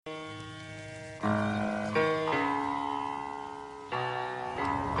Be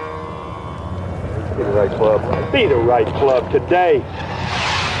the right club. Be the right club today.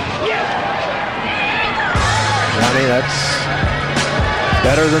 Yes! Johnny, that's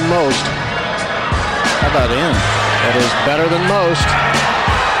better than most. How about in? That is better than most.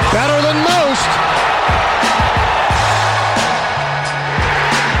 Better than most!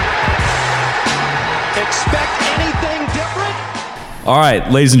 Expect anything different? All right,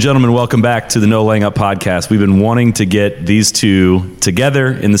 ladies and gentlemen, welcome back to the No Laying Up podcast. We've been wanting to get these two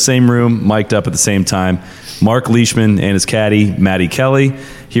together in the same room, mic'd up at the same time. Marc Leishman and his caddy, Matty Kelly,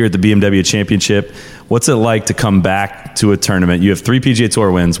 here at the BMW Championship. What's it like to come back to a tournament? You have 3 PGA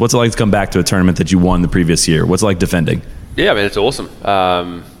Tour wins. What's it like to come back to a tournament that you won the previous year? What's it like defending? Yeah, I mean, it's awesome.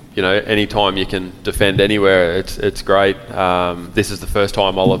 Anytime you can defend anywhere, it's great. This is the first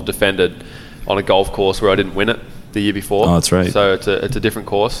time I'll have defended on a golf course where I didn't win it the year before. Oh, that's right. So it's a different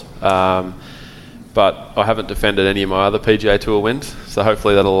course. But I haven't defended any of my other PGA Tour wins. So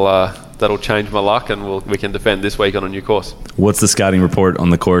hopefully that'll change my luck and we can defend this week on a new course. What's the scouting report on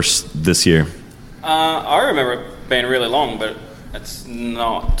the course this year? I remember it being really long, but it's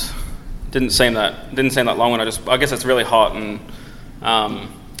not. Didn't seem that long. And I guess it's really hot, and I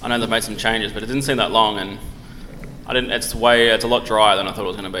know they've made some changes, but it didn't seem that long. And it's a lot drier than I thought it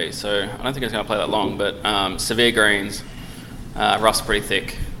was going to be. So I don't think it's going to play that long. But severe greens, rough's pretty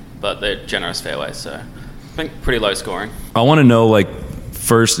thick, but they're generous fairways. So I think pretty low scoring. I want to know,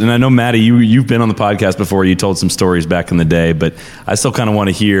 first, and I know, Matty, you've been on the podcast before. You told some stories back in the day, but I still kind of want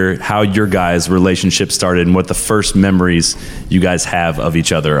to hear how your guys' relationship started and what the first memories you guys have of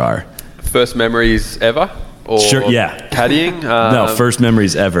each other are. First memories ever? Or sure, yeah. Caddying? No, first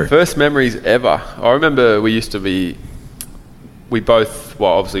memories ever. First memories ever. I remember we lived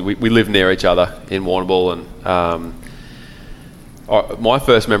near each other in Warrnambool, and my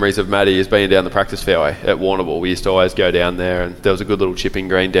first memories of Matty is being down the practice fairway at Warrnambool. We used to always go down there, and there was a good little chipping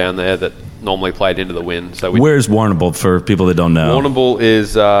green down there that normally played into the wind. So where's Warrnambool for people that don't know? Warrnambool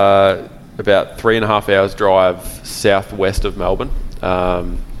is about 3.5 hours drive southwest of Melbourne.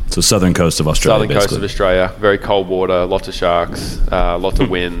 So southern coast of Australia. Southern coast of Australia. Very cold water, lots of sharks, lots of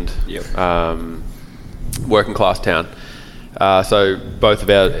wind. Yep. Working class town. So both of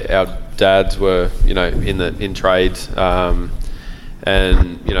our dads were, in trades.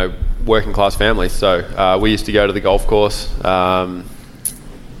 And working class families. So we used to go to the golf course.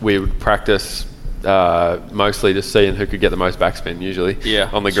 We would practice mostly just seeing who could get the most backspin. Usually,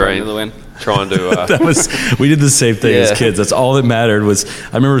 on the green, trying to. We did the same thing as kids. That's all that mattered.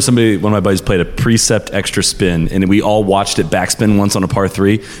 I remember one of my buddies played a precept extra spin, and we all watched it backspin once on a par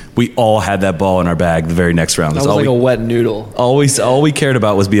 3. We all had that ball in our bag the very next round. That was like a wet noodle. All we cared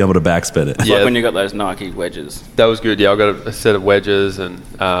about was being able to backspin it. It's like when you got those Nike wedges. That was good. Yeah, I got a set of wedges, and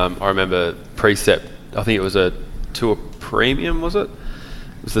I remember precept. I think it was a Tour Premium. Was it?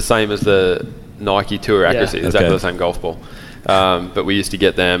 It was the same as the Nike Tour Accuracy. Exactly the same golf ball. But we used to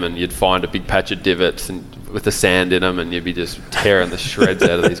get them, and you'd find a big patch of divots and with the sand in them, and you'd be just tearing the shreds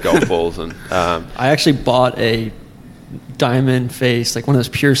out of these golf balls. And I actually bought a diamond face, like one of those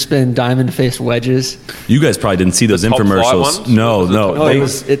pure spin diamond face wedges. You guys probably didn't see those infomercials. No.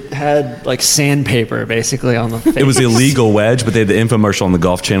 It had like sandpaper basically on the face. It was a illegal wedge, but they had the infomercial on the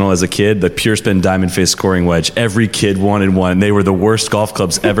Golf Channel as a kid, the pure spin diamond face scoring wedge. Every kid wanted one. They were the worst golf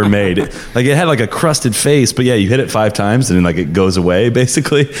clubs ever made. It had like a crusted face, but you hit it 5 times and then it goes away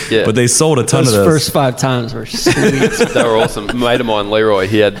basically. Yeah. But they sold a ton of those. First 5 times were sweet. They were awesome. A mate of mine, Leroy,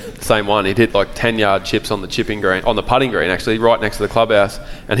 he had the same one. He'd hit like 10-yard chips on the chipping green, on the putting green actually, right next to the clubhouse,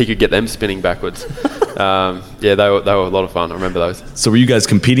 and he could get them spinning backwards. They were a lot of fun. I remember those. So were you guys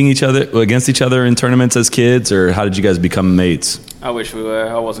competing against each other in tournaments as kids, or how did you guys become mates? I wish we were.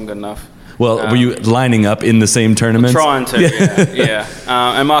 I wasn't good enough. Well, were you lining up in the same tournaments? Trying to, yeah.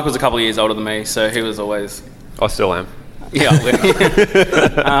 And Marc was a couple of years older than me, so he was always... I still am. Yeah,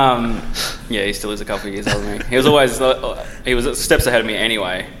 he still is a couple of years older than me. He was steps ahead of me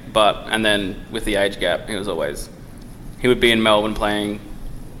anyway, and then with the age gap, he would be in Melbourne playing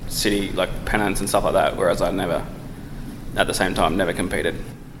city, like pennants and stuff like that, whereas I never, at the same time, never competed.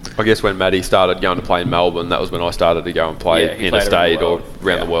 I guess when Matty started going to play in Melbourne, that was when I started to go and play interstate or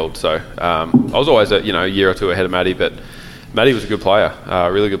around the world. So I was always a year or two ahead of Matty, but Matty was a good player,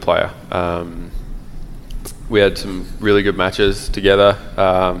 a really good player. We had some really good matches together.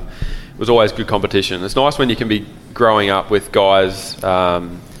 It was always good competition. It's nice when you can be growing up with guys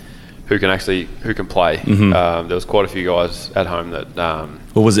who can play. Mm-hmm. There was quite a few guys at home that...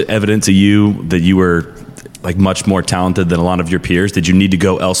 Well, was it evident to you that you were like much more talented than a lot of your peers? Did you need to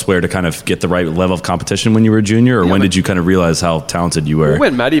go elsewhere to kind of get the right level of competition when you were a junior, or when did you kind of realize how talented you were? Well,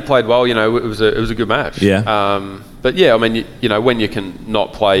 when Matty played well, it was a good match. Yeah. But yeah, I mean, when you can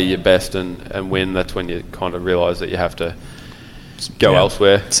not play your best and win, that's when you kind of realise that you have to go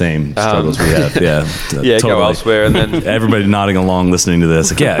elsewhere. Same struggles we have. Yeah. Yeah, totally. go elsewhere, and then everybody nodding along, listening to this.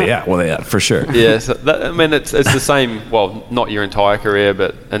 Like, yeah, for sure. Yeah, so it's the same. Well, not your entire career,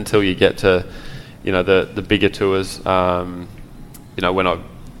 but until you get to, the bigger tours. When I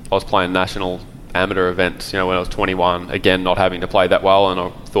was playing national amateur events, when I was 21, again not having to play that well, and I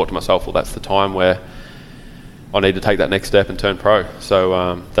thought to myself, well, that's the time where I need to take that next step and turn pro.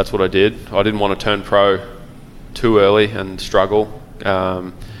 So that's what I did. I didn't want to turn pro too early and struggle.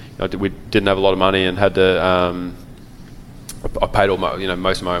 We didn't have a lot of money and had to. I paid all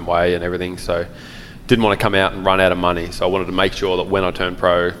most of my own way and everything, so didn't want to come out and run out of money. So I wanted to make sure that when I turned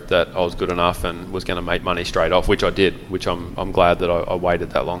pro, that I was good enough and was going to make money straight off, which I did. Which I'm glad that I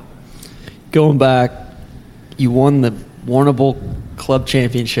waited that long. Going back, you won the Warrnambool Club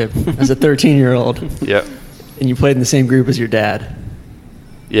Championship as a 13-year-old. Yep. And you played in the same group as your dad.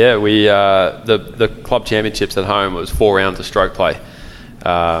 Yeah, we the club championships at home was 4 rounds of stroke play.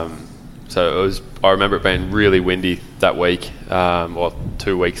 So I remember it being really windy that week,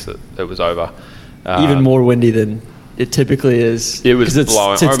 2 weeks that it was over. Even more windy than it typically is. It was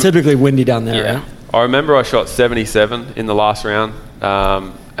blowing. It's typically windy down there, yeah. right? I remember I shot 77 in the last round,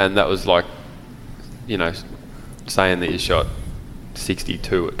 and that was like, saying that you shot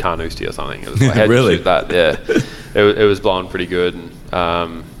 62 at Carnoustie or something. It was like, how'd really? you shoot that? Yeah. It was blowing pretty good. And,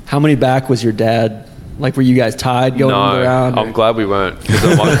 how many back was your dad? Like, were you guys tied going around? I'm glad we weren't,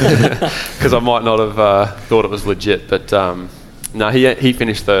 because I might not have thought it was legit. But no, he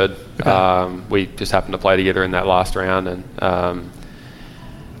finished third. Okay. We just happened to play together in that last round, and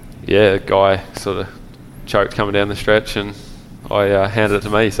the guy sort of choked coming down the stretch, and I handed it to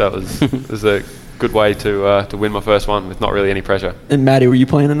me. So it was a good way to win my first one with not really any pressure. And Matty, were you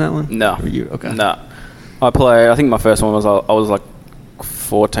playing in that one? No. Were you? Okay. No. I think my first one was I was like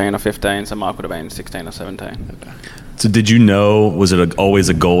 14 or 15, so Marc would have been 16 or 17. Okay. So did you know, was it always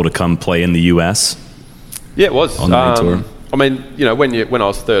a goal to come play in the US? Yeah, it was. On the main tour? I mean, when I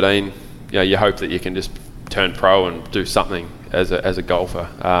was 13, you hope that you can just turn pro and do something as a golfer,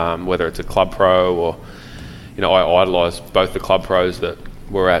 whether it's a club pro or, I idolised both the club pros that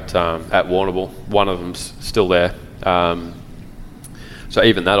were at Warrnambool. One of them's still there. So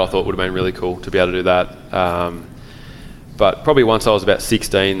even that I thought would have been really cool to be able to do that. But probably once I was about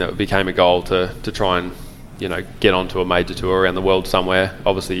 16, that became a goal to try and, get onto a major tour around the world somewhere.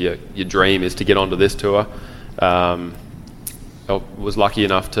 Obviously, your dream is to get onto this tour. I was lucky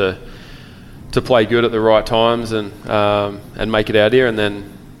enough to play good at the right times and make it out here. And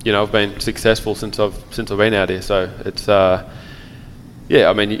then, I've been successful since I've been out here. So it's I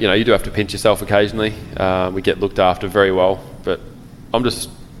mean, you do have to pinch yourself occasionally. We get looked after very well, but I'm just,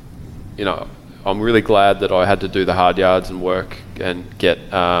 I'm really glad that I had to do the hard yards and work and get,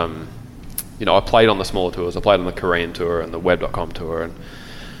 I played on the smaller tours. I played on the Korean tour and the web.com tour and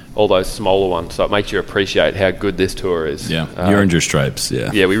all those smaller ones. So it makes you appreciate how good this tour is. Yeah, you earned your stripes.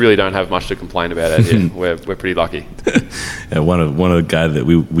 Yeah. Yeah, we really don't have much to complain about out here. We're pretty lucky. Yeah, one of the guy that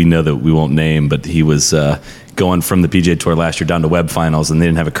we know that we won't name, but he was going from the PGA Tour last year down to web finals, and they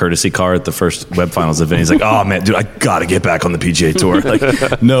didn't have a courtesy car at the first web finals event. He's like, oh man, dude, I gotta get back on the PGA Tour.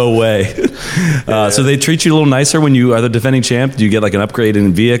 Like, no way. So they treat you a little nicer when you are the defending champ? Do you get like an upgrade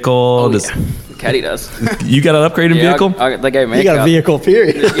in vehicle? Caddy does. You got an upgrade in vehicle? They gave me You got a vehicle,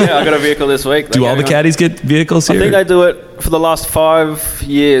 period. Yeah, I got a vehicle this week. Do all the caddies get vehicles here? I think they do it for the last 5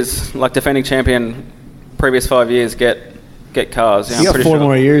 years, like defending champion, previous 5 years, get cars. Yeah, you got 4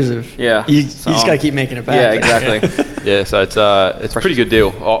 more years of. Yeah. You just got to keep making it back. Yeah, exactly. Yeah, so it's a pretty good deal.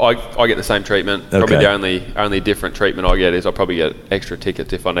 I get the same treatment. Okay. Probably the only different treatment I get is I probably get extra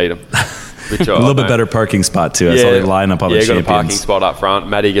tickets if I need them. A little bit better parking spot too. I saw they line up all the champions. Yeah, got a parking spot up front.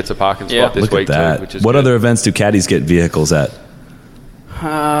 Matty gets a parking spot this week too, which is what good. Other events do caddies get vehicles at?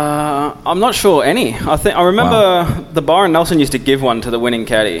 I'm not sure any. I remember the Byron Nelson used to give one to the winning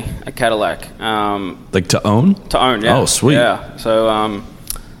caddy, a Cadillac. Like to own? To own, yeah. Oh, sweet. Yeah. So,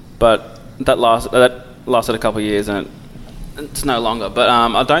 but that lasted a couple of years, and it's no longer. But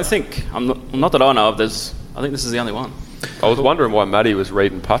I don't think not that I know of. I think this is the only one. I was wondering why Matty was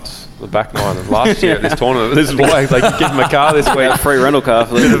reading putts the back nine of last year at this tournament. This is why they give him a car this week. Free rental car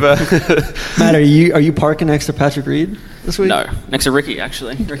for this. Matt, are you parking next to Patrick Reed this week? No, next to Ricky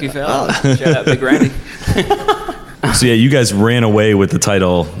actually. Ricky Fowler. Shout out Big Randy. So yeah, you guys ran away with the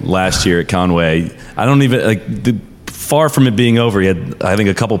title last year at Conway. I don't even far from it being over. You had, I think,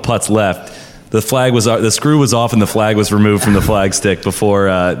 a couple putts left. The screw was off and the flag was removed from the flag stick before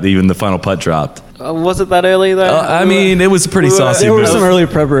even the final putt dropped. Was it that early though? I mean, it was a pretty saucy There move. were some early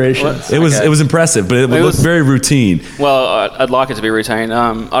preparations. It was impressive, but it looked very routine. Well, I'd like it to be routine.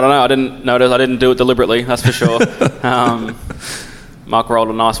 I don't know. I didn't notice. I didn't do it deliberately. That's for sure. Marc rolled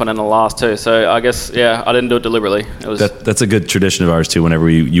a nice one in the last too. So I guess, I didn't do it deliberately. It was that's a good tradition of ours too. Whenever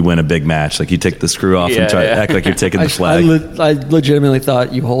you win a big match, like you take the screw off and try to act like you're taking the flag. I legitimately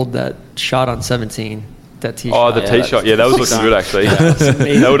thought you hold that shot on 17. That tee shot. Oh, the tee shot. Yeah, that was looking good actually.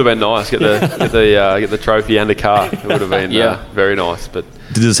 That would have been nice. Get the trophy and a car. It would have been very nice. But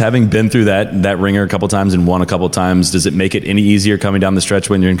does having been through that ringer a couple times and won a couple times, does it make it any easier coming down the stretch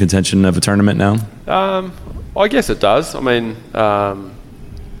when you're in contention of a tournament now? I guess it does. I mean, to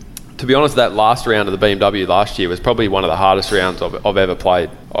be honest, that last round of the BMW last year was probably one of the hardest rounds I've ever played.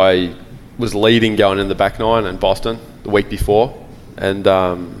 I was leading going in the back nine in Boston the week before, and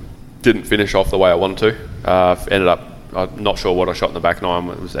didn't finish off the way I wanted to. Ended up, I'm not sure what I shot in the back nine.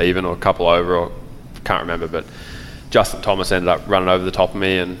 It was even or a couple over, or can't remember. But Justin Thomas ended up running over the top of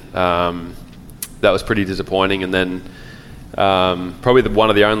me, and that was pretty disappointing. And then probably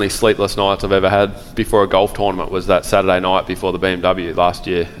one of the only sleepless nights I've ever had before a golf tournament was that Saturday night before the BMW last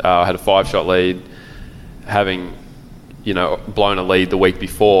year. I had a 5-shot lead, having blown a lead the week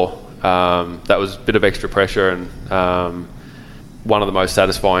before. That was a bit of extra pressure, and one of the most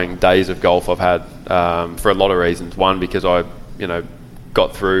satisfying days of golf I've had for a lot of reasons. One, because I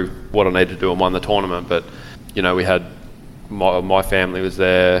got through what I needed to do and won the tournament, but we had my family was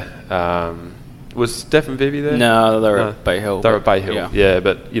there. Was Steph and Vivi there? No, they were at Bay Hill. They were at Bay Hill, yeah.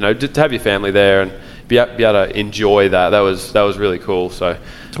 But just to have your family there and be able to enjoy that was really cool. So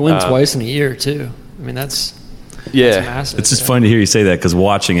to win twice in a year too. I mean, that's massive. It's just fun to hear you say that, because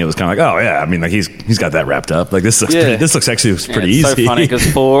watching it was kind of like, oh yeah, I mean, like he's got that wrapped up. Like this looks actually pretty easy. It's so funny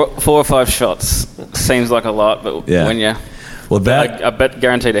because 4 or 5 shots seems like a lot, but when you I bet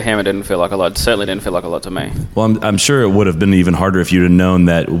guaranteed to him it didn't feel like a lot. It certainly didn't feel like a lot to me. Well, I'm sure it would have been even harder if you'd have known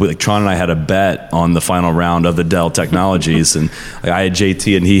that. Like, Tron and I had a bet on the final round of the Dell Technologies, and I had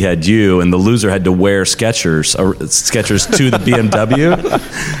JT and he had you, and the loser had to wear Skechers to the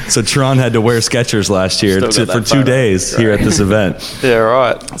BMW. So Tron had to wear Skechers last year for 2 days here at this event. Yeah,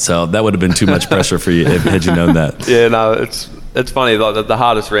 right. So that would have been too much pressure for you had you known that. Yeah, no, it's funny. Like the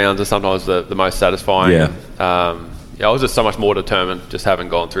hardest rounds are sometimes the most satisfying. Yeah. I was just so much more determined, just having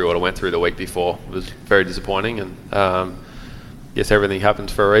gone through what I went through the week before. It was very disappointing, and guess everything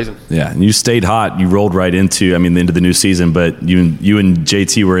happens for a reason. Yeah, and you stayed hot. You rolled right into the new season, but you and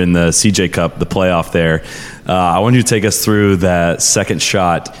JT were in the CJ Cup, the playoff there. I want you to take us through that second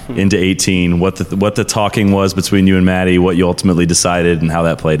shot into 18, what the talking was between you and Matty, what you ultimately decided, and how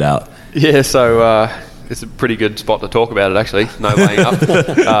that played out. Yeah, so it's a pretty good spot to talk about it, actually. No laying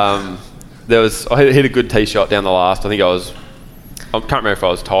up. I hit a good tee shot down the last. I can't remember if I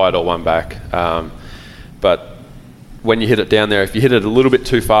was tired or one back. But when you hit it down there, if you hit it a little bit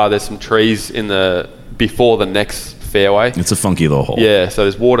too far, there's some trees before the next fairway. It's a funky little hole. Yeah, so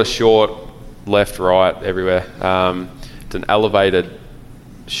there's water short, left, right, everywhere. It's an elevated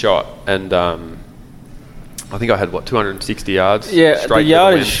shot, and I think I had 260 yards. Yeah, straight the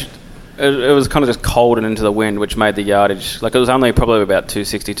yardage. It was kind of just cold and into the wind, which made the yardage, like it was only probably about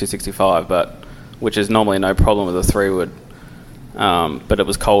 260, 265, which is normally no problem with a 3-wood. But it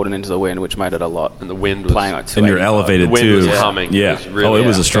was cold and into the wind, which made it a lot. And the wind was playing like 285. And you're elevated too. The wind was humming. Yeah. It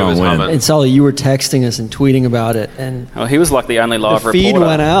was a strong wind. And Sully, you were texting us and tweeting about it, and he was like the only live reporter. The feed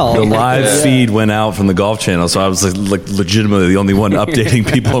went out. The live feed went out from the Golf Channel, so I was like legitimately the only one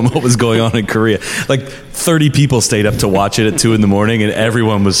updating people on what was going on in Korea. Like 30 people stayed up to watch it at 2 a.m, and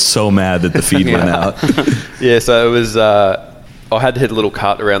everyone was so mad that the feed went out. Yeah, so it was. I had to hit a little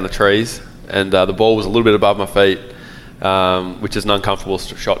cut around the trees, and the ball was a little bit above my feet. Which is an uncomfortable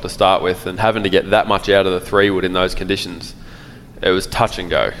shot to start with, and having to get that much out of the 3-wood in those conditions, it was touch and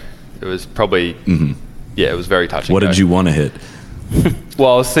go. It was probably, it was very touch and go. What did you want to hit?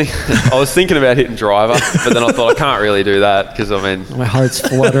 Well, I was thinking about hitting driver, but then I thought I can't really do that because my heart's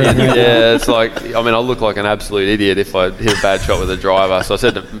fluttering. Yeah, it's like I look like an absolute idiot if I hit a bad shot with a driver. So I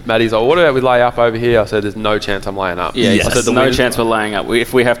said to Matty, he's like, what about we lay up over here? I said, there's no chance I'm laying up. Yeah, I said, there's no chance we're laying up.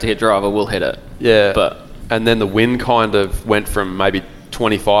 If we have to hit driver, we'll hit it. Yeah, and then the wind kind of went from maybe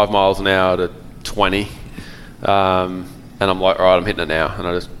 25 miles an hour to 20. And I'm like, all right, I'm hitting it now. And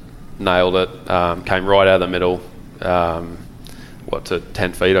I just nailed it. Came right out of the middle. To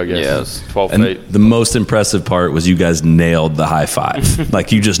 10 feet, I guess. Yeah, it was 12 feet. The most impressive part was you guys nailed the high five.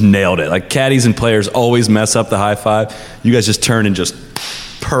 Like, you just nailed it. Like, caddies and players always mess up the high five. You guys just turned and just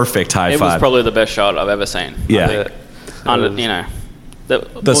perfect high five. It was probably the best shot I've ever seen. Yeah.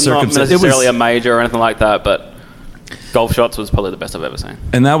 Not necessarily a major or anything like that, but golf shots was probably the best I've ever seen.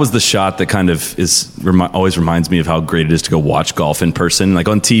 And that was the shot that kind of always reminds me of how great it is to go watch golf in person. Like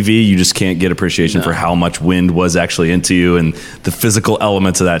on TV, you just can't get appreciation for how much wind was actually into you and the physical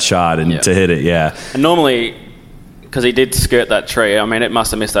elements of that shot and to hit it, And normally, because he did skirt that tree, I mean, it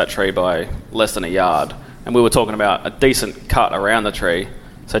must have missed that tree by less than a yard. And we were talking about a decent cut around the tree.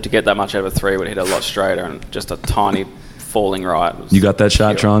 So to get that much out of a 3 would hit a lot straighter and just a tiny falling right. You got that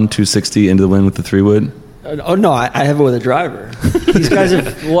shot, Tron? 260 into the wind with the 3-wood? Oh, no, I have it with a driver. These guys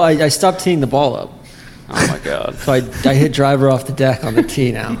I stopped teeing the ball up. Oh, my God. So I hit driver off the deck on the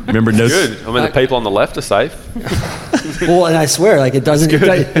tee now. Remember, good. I mean, the people on the left are safe. Well, and I swear, like it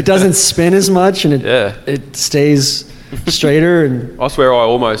doesn't spin as much, and it stays straighter. And I swear, I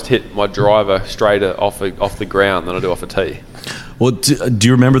almost hit my driver straighter off the ground than I do off a tee. Well, do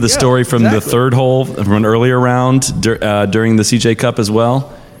you remember the story from the third hole from an earlier round during the CJ Cup as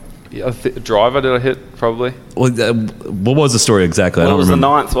well? Yeah, driver did I hit probably? Well, what was the story exactly? I don't remember. It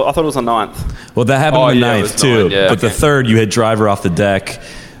was the 9th. Well, I thought it was the 9th. Well, that happened in the 9th too. But the third, you hit driver off the deck,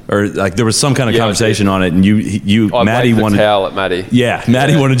 or like there was some kind of conversation on it, and Matty wanted the towel at Matty. Yeah,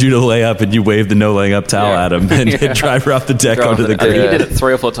 Matty wanted you to lay up, and you waved the no laying up towel at him and hit driver off the deck onto the green. He did it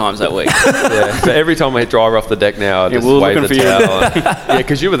 3 or 4 times that week. So every time I hit driver off the deck now, I just wave the towel.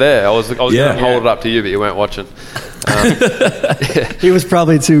 Because you were there. I was going to hold it up to you, but you weren't watching. He was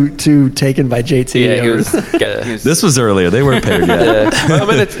probably too taken by JT. Yeah, he was. This was earlier. They weren't paired yet. I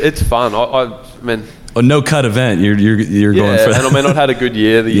mean, it's fun. I mean, a no cut event. You're going for that. And I mean, I'd had a good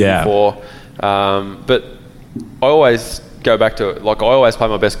year the year before, but I always go back to it. Like I always play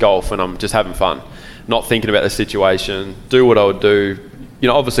my best golf when I'm just having fun, not thinking about the situation. Do what I would do. You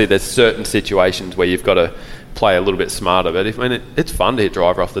know, obviously there's certain situations where you've got to play a little bit smarter, but it's fun to hit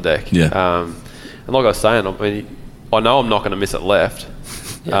driver off the deck. Yeah. And like I was saying, I know I'm not going to miss it left.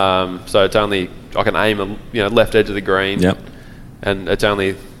 So it's only I can aim left edge of the green. Yep. And it's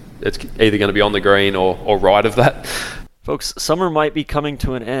either going to be on the green or right of that. Folks, summer might be coming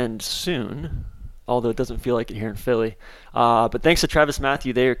to an end soon, although it doesn't feel like it here in Philly. But thanks to Travis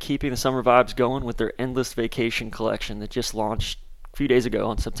Matthew, they are keeping the summer vibes going with their Endless Vacation collection that just launched a few days ago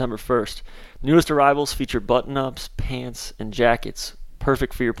on September 1st. Newest arrivals feature button-ups, pants, and jackets,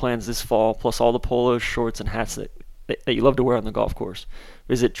 perfect for your plans this fall, plus all the polos, shorts, and hats that you love to wear on the golf course.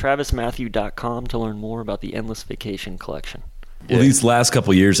 Visit travismatthew.com to learn more about the Endless Vacation collection. Well, these last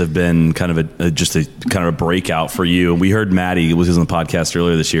couple of years have been kind of just a kind of a breakout for you. And we heard Matty was on the podcast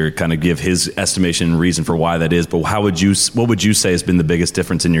earlier this year, kind of give his estimation and reason for why that is. But what would you say has been the biggest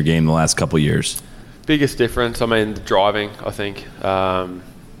difference in your game the last couple of years? Biggest difference, I mean, the driving. I think going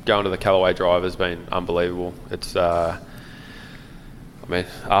to the Callaway drive has been unbelievable. It's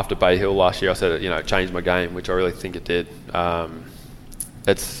after Bay Hill last year, I said it changed my game, which I really think it did.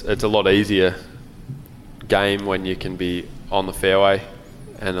 It's a lot easier game when you can be on the fairway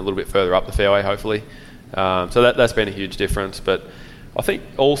and a little bit further up the fairway, hopefully. So that's been a huge difference. But I think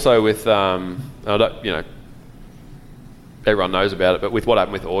also with everyone knows about it, but with what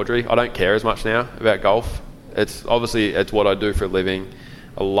happened with Audrey, I don't care as much now about golf. It's what I do for a living.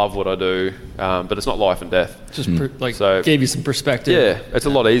 I love what I do, but it's not life and death. Just gave you some perspective. Yeah, it's a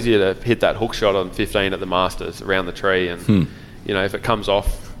lot easier to hit that hook shot on 15 at the Masters around the tree, and if it comes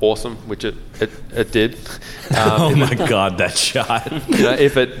off, awesome, which it did. Oh my God, that shot!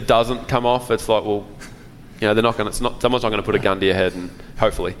 If it doesn't come off, it's like, well, they're not going to. Someone's not going to put a gun to your head, and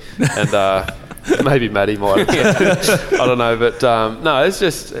hopefully, and maybe Matty might. I don't know, but no,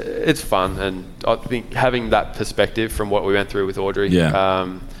 it's fun, and I think having that perspective from what we went through with Audrey,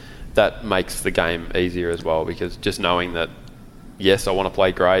 that makes the game easier as well, because just knowing that, yes, I want to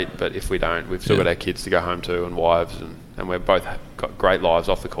play great, but if we don't, we've still got our kids to go home to and wives, and we've both got great lives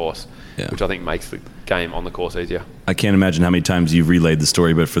off the course, which I think makes the game on the course easier. I can't imagine how many times you've relayed the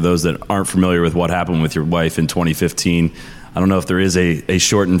story, but for those that aren't familiar with what happened with your wife in 2015, I don't know if there is a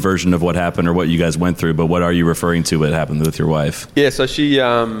shortened version of what happened or what you guys went through, but what are you referring to what happened with your wife? Yeah, so she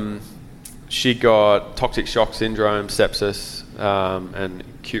got toxic shock syndrome, sepsis, and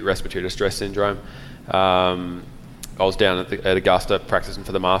acute respiratory distress syndrome. I was down at Augusta practicing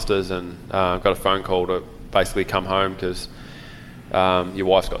for the Masters, and got a phone call to basically come home because your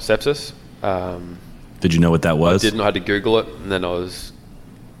wife's got sepsis. Did you know what that was? I didn't. I had to Google it, and then I was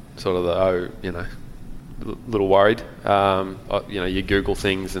sort of a little worried. You Google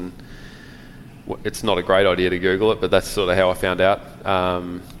things, and it's not a great idea to Google it, but that's sort of how I found out.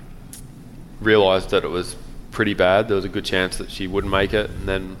 Realised that it was pretty bad. There was a good chance that she wouldn't make it, and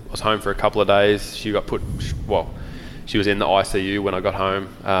then I was home for a couple of days. She got she was in the ICU when I got home.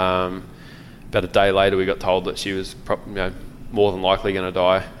 About a day later, we got told that she was more than likely going to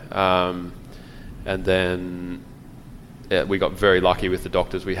die. And then we got very lucky with the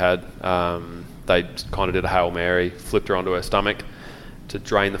doctors we had. They kind of did a Hail Mary, flipped her onto her stomach to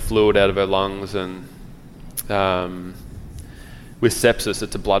drain the fluid out of her lungs. And with sepsis,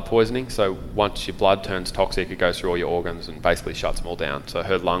 it's a blood poisoning. So once your blood turns toxic, it goes through all your organs and basically shuts them all down. So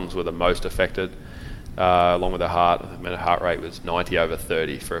her lungs were the most affected, along with her heart. I mean, her heart rate was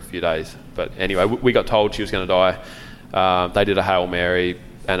 90/30 for a few days. But anyway, we got told she was going to die. They did a Hail Mary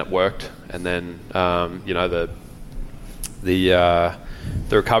and it worked. And then, the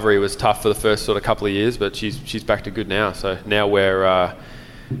recovery was tough for the first sort of couple of years, but she's back to good now. So now we've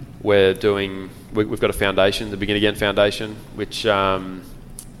got a foundation, the Begin Again Foundation, which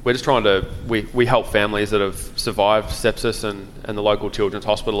we're just trying to we help families that have survived sepsis and the local children's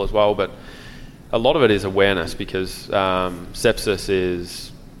hospital as well. But a lot of it is awareness, because sepsis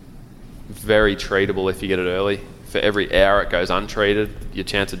is very treatable if you get it early. For every hour it goes untreated, your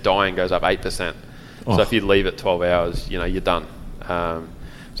chance of dying goes up 8%. Oh. So if you leave it 12 hours, you're done.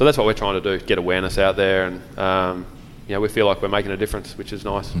 So that's what we're trying to do, get awareness out there, and we feel like we're making a difference, which is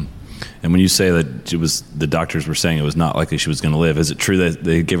nice. And when you say that the doctors were saying it was not likely she was going to live, is it true that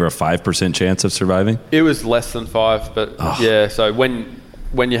they gave her a 5% chance of surviving? It was less than 5, but yeah. So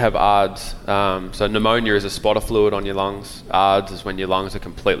when you have ARDS, so pneumonia is a spot of fluid on your lungs. ARDS is when your lungs are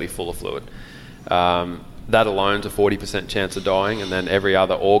completely full of fluid. That alone's a 40% chance of dying, and then every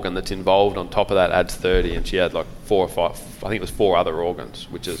other organ that's involved on top of that adds 30. And she had like 4 or 5, I think it was 4 other organs,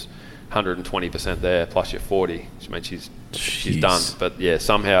 which is 120% there plus your 40. Which means she's done. But yeah,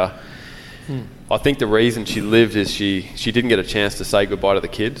 somehow, I think the reason she lived is she didn't get a chance to say goodbye to the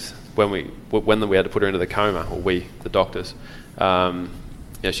kids when we had to put her into the coma, or the doctors.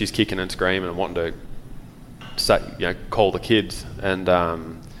 She's kicking and screaming and wanting to call the kids, and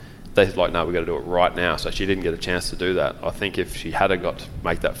they're like, no, we've got to do it right now. So she didn't get a chance to do that. I think if she had got to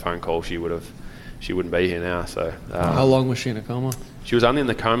make that phone call, she wouldn't be here now. So how long was she in a coma? She was only in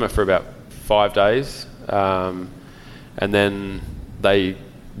the coma for about 5 days, and then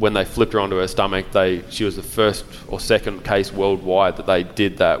when they flipped her onto her stomach, she was the first or second case worldwide that they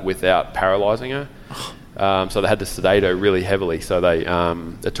did that without paralysing her. So they had to sedate her really heavily. So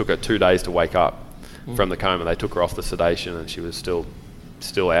it took her 2 days to wake up from the coma. They took her off the sedation, and she was still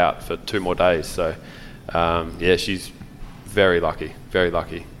out for 2 more days. So she's very lucky,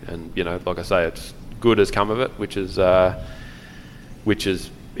 and like I say, it's good has come of it, which is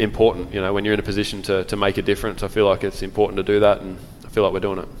important. When you're in a position to make a difference, I feel like it's important to do that, and I feel like we're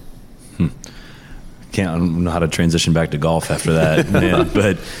doing it. I don't know how to transition back to golf after that, man.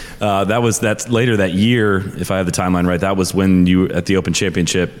 But that's later that year, if I have the timeline right. That was when you at the Open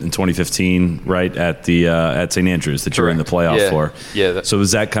Championship in 2015, right at the at St. Andrews, that you were in the playoff for. Yeah. So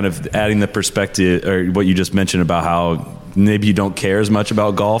was that kind of adding the perspective, or what you just mentioned about how maybe you don't care as much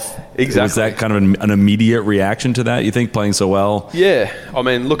about golf? Exactly. Was that kind of an immediate reaction to that, you think, playing so well? Yeah. I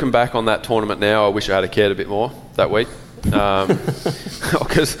mean, looking back on that tournament now, I wish I had cared a bit more that week.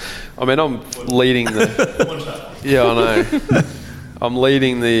 Because I'm leading the I'm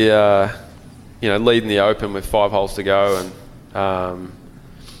leading the Open with 5 holes to go, and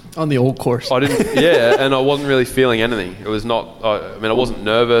on the old course. I didn't. Yeah, and I wasn't really feeling anything. It was not. I wasn't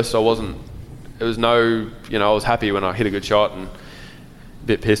nervous. I wasn't. It was no. I was happy when I hit a good shot, and a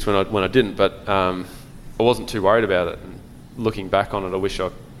bit pissed when I didn't. But I wasn't too worried about it. And looking back on it, I wish I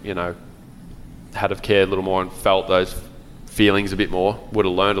had have cared a little more and felt those feelings a bit more. Would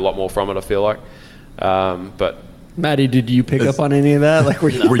have learned a lot more from it, I feel like. But Matty, did you pick up on any of that? Like, were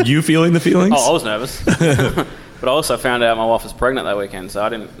you feeling the feelings? Oh, I was nervous. But I also found out my wife was pregnant that weekend, so I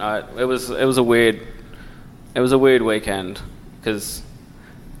didn't. It was a weird weekend, because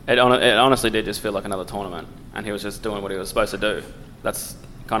it honestly did just feel like another tournament, and he was just doing what he was supposed to do. That's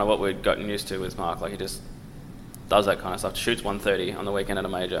kind of what we'd gotten used to with Marc. Like, he just does that kind of stuff. Shoots 130 on the weekend at a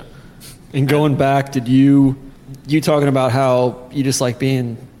major. And going back, did you talking about how you just like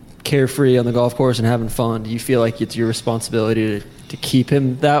being carefree on the golf course and having fun? Do you feel like it's your responsibility to keep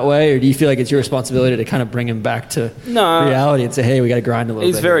him that way, or do you feel like it's your responsibility to kind of bring him back to reality and say, hey, we got to grind a little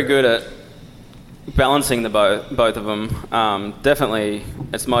bit? He's very good at balancing the both of them. Definitely,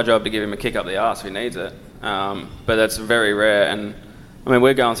 it's my job to give him a kick up the arse if he needs it, but that's very rare. And I mean,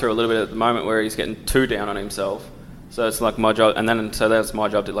 we're going through a little bit at the moment where he's getting too down on himself, so it's like my job, so that's my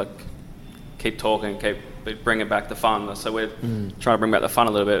job to like keep talking, keep bringing back the fun. So we're trying to bring back the fun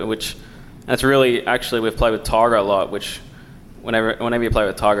a little bit, which that's really, actually, we've played with Tiger a lot, which whenever you play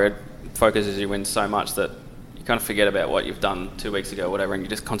with Tiger, it focuses you in so much that you kind of forget about what you've done 2 weeks ago or whatever, and you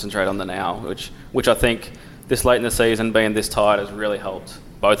just concentrate on the now, which I think this late in the season, being this tired, has really helped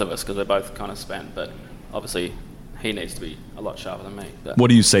both of us, because we're both kind of spent. But obviously he needs to be a lot sharper than me. But What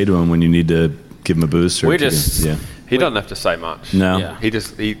do you say to him when you need to give him a boost? Or We just- He doesn't have to say much. No. Yeah. He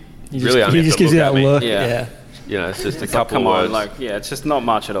really only he has just to gives you that at me. look. Yeah. Yeah. You know, it's just a It's like, couple come of on, words. like, yeah, it's just not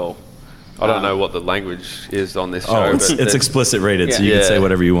much at all. I don't know what the language is on this show. Oh, but it's explicit rated, so you Yeah. can say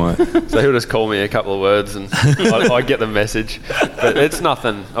whatever you want. So he'll just call me a couple of words and I get the message. But it's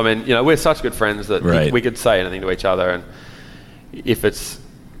nothing. I mean, you know, we're such good friends that Right. we could say anything to each other. And if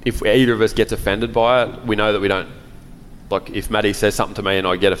either of us gets offended by it, we know that we don't. Like, if Matty says something to me and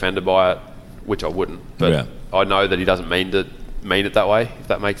I get offended by it, which I wouldn't, but Yeah. I know that he doesn't mean it that way, if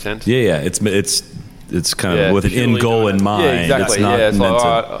that makes sense. Yeah, it's kind of Yeah. with an end goal in mind. Yeah, exactly. It's not It's meant like, to-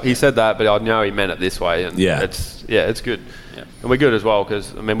 all right, he said that, but I know he meant it this way. And Yeah. it's good. Yeah. And we're good as well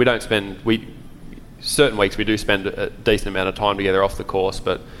because, I mean, certain weeks we do spend a decent amount of time together off the course,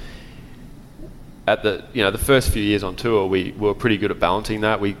 but at the first few years on tour, we were pretty good at balancing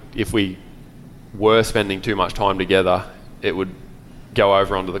that. If we were spending too much time together, it would go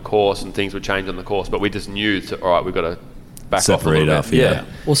over onto the course and things would change on the course, but we just knew, all right, we've got to back Separate off off, a little bit.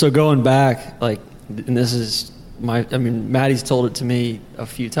 yeah. Well, so going back, like, and this is Matty's told it to me a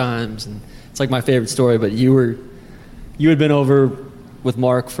few times, and it's like my favorite story. But you had been over with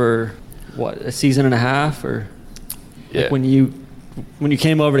Marc for what, a season and a half, or Yeah. like when you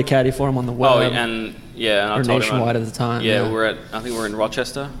came over to caddy for him on the web, And I or told nationwide him, at the time. Yeah, I think we're in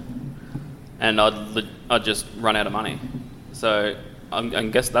Rochester, and I'd just run out of money. So I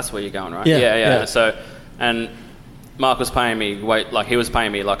guess that's where you're going, right? Yeah, Yeah. yeah. So, and Marc was paying me he was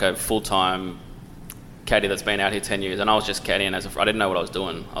paying me like a full-time caddy that's been out here 10 years, and I was just caddying I didn't know what I was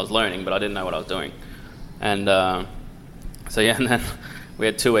doing. I was learning, but I didn't know what I was doing. And and then we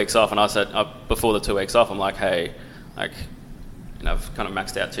had 2 weeks off, and I said, before the 2 weeks off, I'm like, hey, like, you know, I've kind of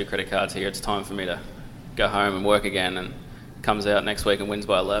maxed out 2 credit cards here. It's time for me to go home and work again. And comes out next week and wins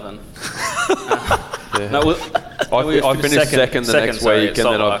by 11. I finished second the next week, and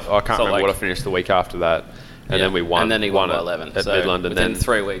then I can't remember Lake. what I finished the week after that. And then we won. And then he won by it 11 at so Midland, and within then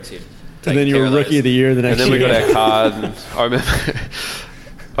 3 weeks he. And then you were rookie of the year the next and then year. we got our card. And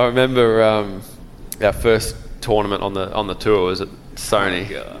I remember our first tournament on the tour was at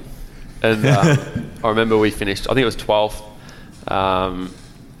Sony, Oh, God. and I remember we finished. I think it was 12th,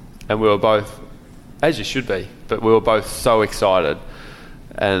 and we were both, as you should be, but we were both so excited.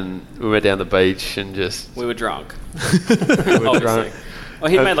 And we went down the beach and just... We were drunk. we were drunk. Well,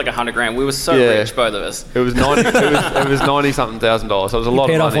 he made like $100,000. We were so rich, both of us. It was $90-something thousand. So it was a lot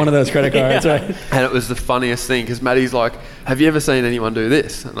of money. Paid off one of those credit cards, right? And it was the funniest thing because Matty's like, "Have you ever seen anyone do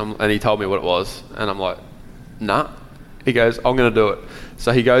this?" And he told me what it was, and I'm like, "Nah." He goes, "I'm going to do it."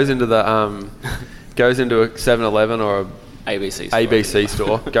 So he goes into a 7-Eleven or a ABC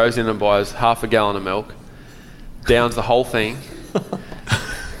store, goes in and buys half a gallon of milk, downs the whole thing.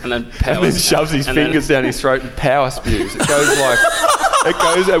 And then shoves his fingers down his throat and power spews.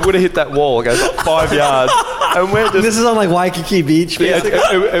 It would have hit that wall. It goes like 5 yards. And we're just... This is on like Waikiki Beach. Yeah,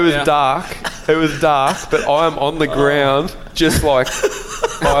 it was dark. It was dark, but I'm on the ground just like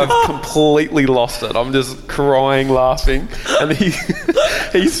I've completely lost it. I'm just crying, laughing, and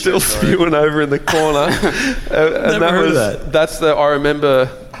he's still spewing over in the corner. And I remember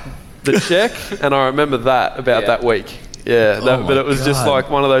the check, and I remember that about that week. Yeah, but it was just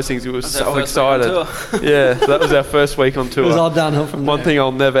like one of those things. We were so excited. Yeah, so that was our first week on tour. It was all downhill from there. One thing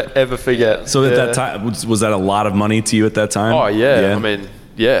I'll never ever forget. So at that time, was that a lot of money to you at that time? Oh yeah. I mean,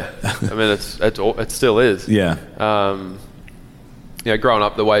 it still is. Yeah. Growing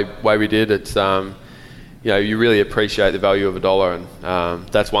up the way we did, it's you really appreciate the value of $1, and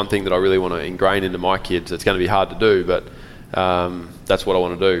that's one thing that I really want to ingrain into my kids. It's going to be hard to do, but that's what I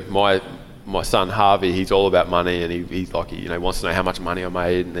want to do. My son Harvey, he's all about money, and he's like, wants to know how much money I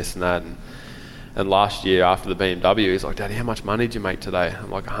made and this and that. And last year after the BMW, he's like, "Daddy, how much money did you make today?" I'm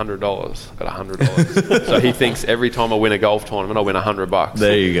like, $100. I got $100. So he thinks every time I win a golf tournament, I win $100.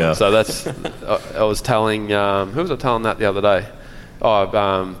 There you go. So that's. I was telling who was I telling that the other day?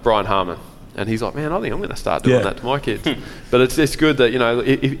 Brian Harmon. And he's like, "Man, I think I'm going to start doing that to my kids." But it's good that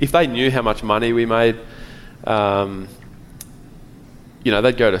if they knew how much money we made.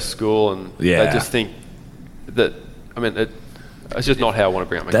 They'd go to school and they just think that. I mean, it's just not how I want to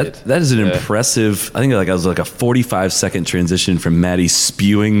bring up my kids. That is an impressive. I think I was like a 45-second transition from Matty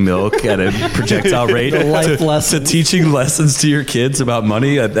spewing milk at a projectile rate to teaching lessons to your kids about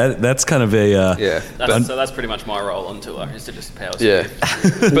money. That's kind of a So that's pretty much my role on tour, is to just power. Yeah,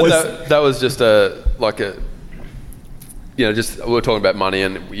 but that was just just we were talking about money,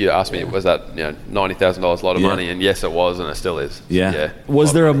 and you asked me, was that $90,000 a lot of money? And yes, it was, and it still is. Yeah.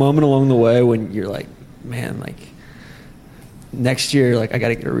 Was there a moment along the way when you're like, man, like next year, like, I got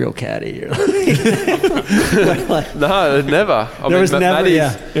to get a real caddy? Or like, No, never. There was never,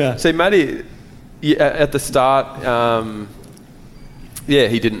 yeah. See, Matty, at the start,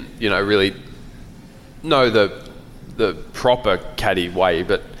 he didn't, really know the proper caddy way,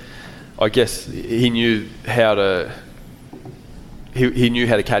 but I guess he knew how to. He knew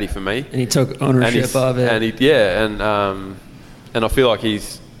how to caddy for me, and he took ownership of it. And and I feel like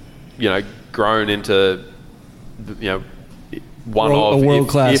he's, grown into, one a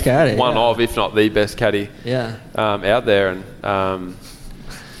world-class caddy. If not the best caddy, out there. And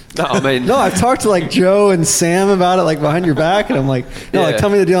no, I mean, no, I've talked to like Joe and Sam about it, like behind your back, and I'm like, no, like, tell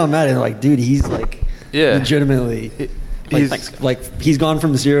me the deal on Matty. And they're like, dude, he's like, legitimately. He's gone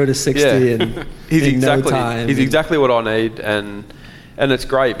from 0 to 60 in no time. He's exactly what I need, and it's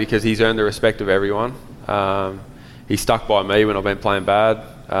great because he's earned the respect of everyone. He stuck by me when I've been playing bad,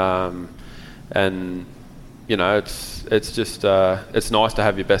 and it's just it's nice to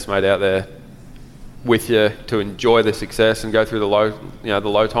have your best mate out there with you to enjoy the success and go through the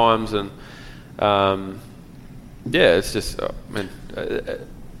low times, and it's just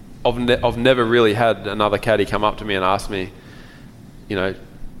I've never really had another caddy come up to me and ask me,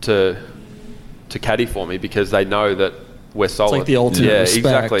 to caddy for me, because they know that we're solid. It's like the ultimate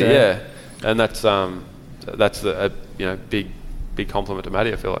respect. Exactly. And that's the big compliment to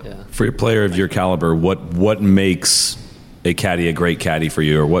Matty, I feel like. Yeah. For a player of your caliber, what makes a caddy a great caddy for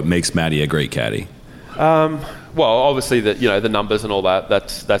you, or what makes Matty a great caddy? Well, obviously the numbers and all that.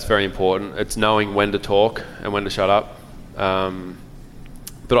 That's very important. It's knowing when to talk and when to shut up.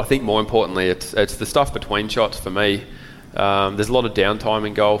 But I think more importantly, it's the stuff between shots for me. There's a lot of downtime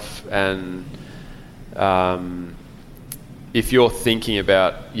in golf, and if you're thinking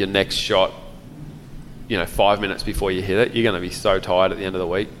about your next shot, 5 minutes before you hit it, you're going to be so tired at the end of the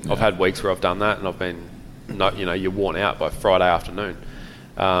week. Yeah. I've had weeks where I've done that, and I've been, you're worn out by Friday afternoon.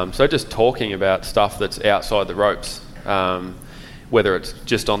 So just talking about stuff that's outside the ropes, whether it's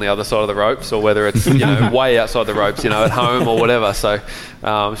just on the other side of the ropes or whether it's way outside the ropes, at home or whatever. So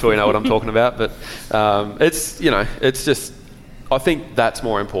I'm sure you know what I'm talking about. But it's just, I think that's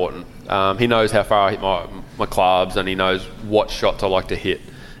more important. He knows how far I hit my clubs, and he knows what shots I like to hit.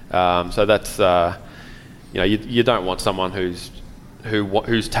 So that's you don't want someone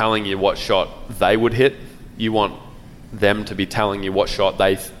who's telling you what shot they would hit. You want them to be telling you what shot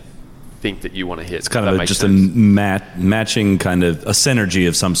they think that you want to hit. It's kind of just sense. A matching kind of a synergy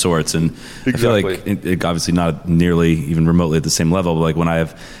of some sorts, and exactly. I feel like it obviously not nearly even remotely at the same level, but like when I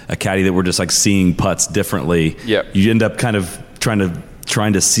have a caddy that we're just like seeing putts differently, you end up kind of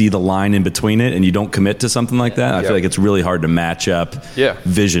trying to see the line in between it, and you don't commit to something like that. I feel like it's really hard to match up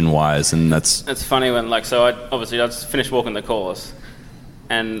vision wise, and it's funny when I just finished walking the course,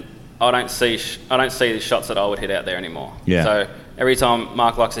 and I don't see the shots that I would hit out there anymore. Yeah. So every time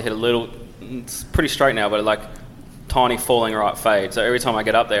Marc likes to hit a little, it's pretty straight now, but like tiny falling right fade. So every time I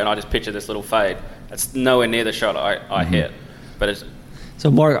get up there and I just picture this little fade, it's nowhere near the shot I hit. But it's.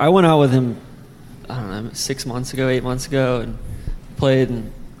 So Marc, I went out with him, I don't know, 8 months ago, and played,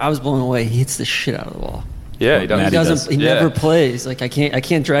 and I was blown away. He hits the shit out of the ball. Yeah, he does. He never plays. Like I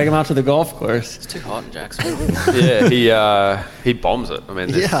can't drag him out to the golf course. It's too hot in Jacksonville. He bombs it. I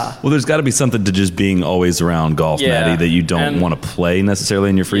mean, well, there's got to be something to just being always around golf, Matty, that you don't want to play necessarily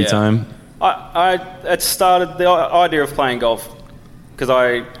in your free time. It started the idea of playing golf because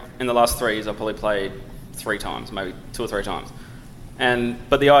in the last 3 years I probably played 3 times, maybe 2 or 3 times,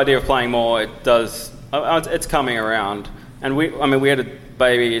 but the idea of playing more, it's coming around. And we had a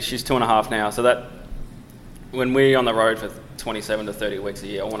baby. She's 2.5 now, so that. When we're on the road for 27 to 30 weeks a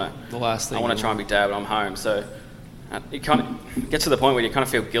year, I want to try and be dad when I'm home. So it kind of gets to the point where you kind of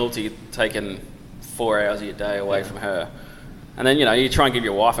feel guilty taking 4 hours of your day away from her. And then, you try and give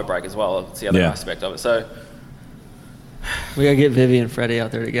your wife a break as well. That's the other aspect of it. So we got to get Vivi and Freddie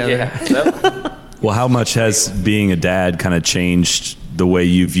out there together. Yeah. Well, how much has being a dad kind of changed the way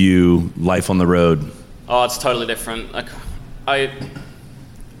you view life on the road? Oh, it's totally different.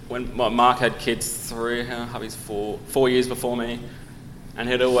 When Marc had kids 4 years before me, and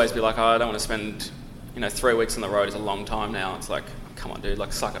he'd always be like, I don't want to spend, 3 weeks on the road is a long time now. It's like, come on, dude,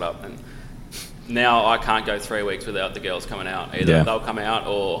 like suck it up. And now I can't go 3 weeks without the girls coming out. Either they'll come out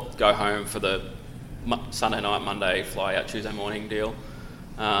or go home for the Sunday night, Monday, fly out Tuesday morning deal.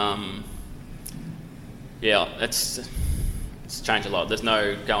 It's changed a lot. There's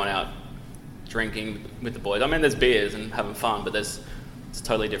no going out drinking with the boys. I mean, there's beers and having fun, but it's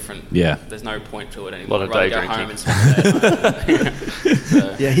totally different. Yeah. There's no point to it anymore. A lot of day drinking. Home and spend the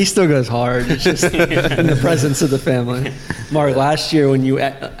day. Yeah, he still goes hard. It's just in the presence of the family. Marc, last year when you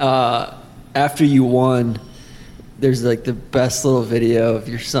after you won, there's like the best little video of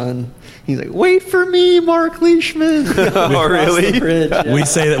your son. He's like, "Wait for me, Marc Leishman." Oh, really? We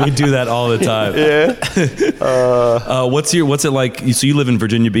say that, we do that all the time. What's it like? So you live in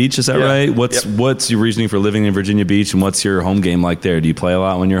Virginia Beach, is that right? What's your reasoning for living in Virginia Beach, and what's your home game like there? Do you play a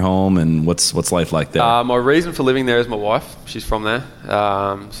lot when you're home, and what's life like there? My reason for living there is my wife. She's from there.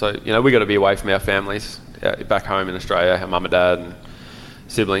 So we got to be away from our families back home in Australia, our mum and dad and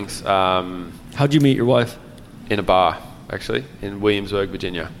siblings. How'd you meet your wife? In a bar, actually, in Williamsburg,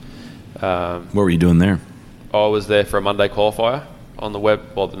 Virginia. What were you doing there? I was there for a Monday qualifier on the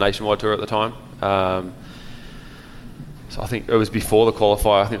nationwide tour at the time. So I think it was before the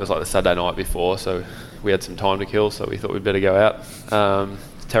qualifier. I think it was like the Saturday night before, so we had some time to kill, so we thought we'd better go out.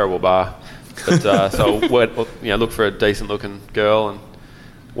 Terrible bar. But so went, looked for a decent-looking girl and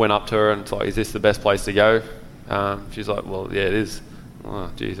went up to her and it's like, "Is this the best place to go?" She's like, "Well, yeah, it is."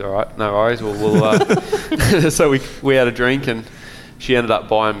 Oh, geez, all right, no worries. We'll so we had a drink and she ended up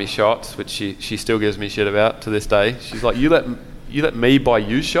buying me shots, which she still gives me shit about to this day. She's like, "You let me buy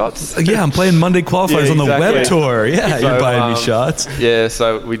you shots?" Yeah, I'm playing Monday qualifiers on the web tour. Yeah, so, you're buying me shots. Yeah,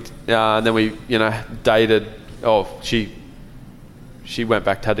 so we and then we dated. Oh, she went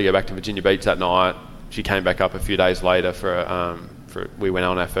back, had to go back to Virginia Beach that night. She came back up a few days later for we went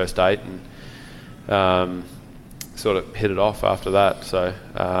on our first date and sort of hit it off after that. So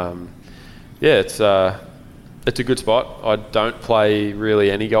it's a good spot. I don't play really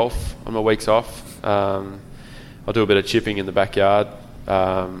any golf on my weeks off. I'll do a bit of chipping in the backyard.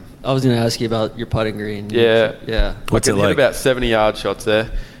 I was going to ask you about your putting green. Yeah. What's it like? Hit about 70-yard shots there.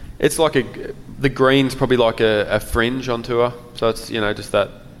 It's like the green's probably like a fringe on tour. So it's just that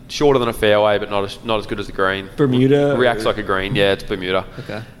shorter than a fairway, but not as good as a green. Bermuda reacts like a green. Yeah, it's Bermuda.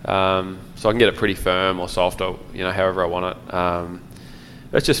 Okay. So I can get it pretty firm or soft, or however I want it.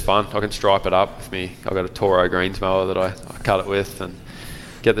 It's just fun. I can stripe it up with me. I've got a Toro greens mower that I cut it with and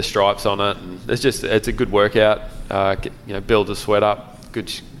get the stripes on it. And it's a good workout. Builds the sweat up.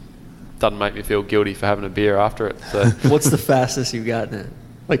 Good. Doesn't make me feel guilty for having a beer after it. So. What's the fastest you've gotten it?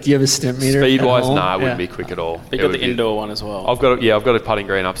 Like, do you have a stimp meter? Speed-wise, it wouldn't be quick at all. You got the indoor one as well. I've got a putting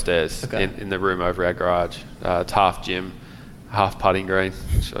green upstairs in the room over our garage. It's half gym, half putting green.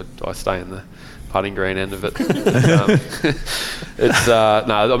 I stay in the putting green end of it. It's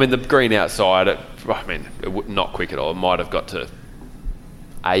the green outside. Not quick at all. It might have got to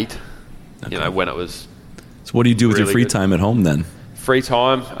 8. When it was. So what do you do with really your free good time at home then? Free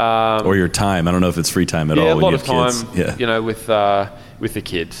time, or your time? I don't know if it's free time at all. Yeah, a when lot you of have time. kids. Yeah. With the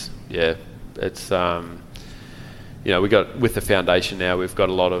kids. Yeah, it's we got with the foundation now. We've got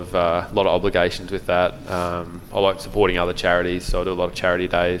a lot of obligations with that. I like supporting other charities, so I do a lot of charity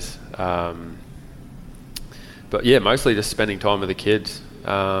days. But yeah, mostly just spending time with the kids.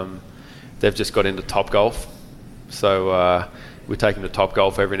 They've just got into Topgolf, so we take them to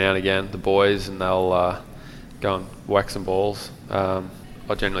Topgolf every now and again, the boys, and they'll go and whack some balls.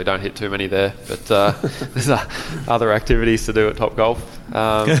 I generally don't hit too many there, but there's other activities to do at Topgolf.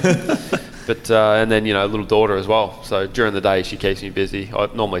 And then little daughter as well. So during the day she keeps me busy. I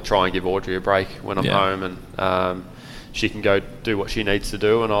normally try and give Audrey a break when I'm home, and she can go do what she needs to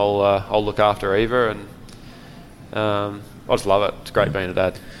do, and I'll look after Eva, and I just love it. It's great being a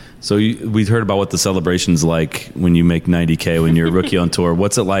dad. So we heard about what the celebration's like when you make $90K when you're a rookie on tour.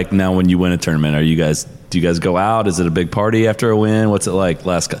 What's it like now when you win a tournament? Do you guys go out? Is it a big party after a win? What's it like?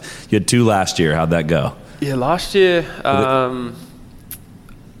 You had 2 last year. How'd that go? Yeah, last year I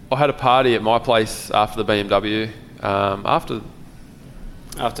had a party at my place after the BMW. After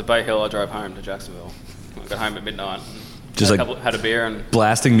Bay Hill, I drove home to Jacksonville. I got home at midnight. Just had a beer and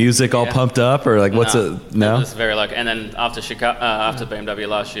blasting music, all pumped up, or like what's it? No, it's very like. And then after BMW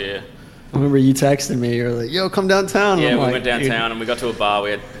last year, I remember you texted me. You're like, "Yo, come downtown." Yeah, we went downtown and we got to a bar.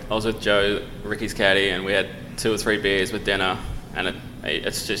 I was with Joe, Ricky's caddy, and we had 2 or 3 beers with dinner. And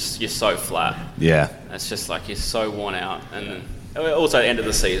it's just you're so flat. Yeah, it's just like you're so worn out. And also the end of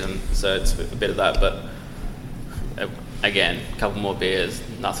the season, so it's a bit of that. But again, a couple more beers,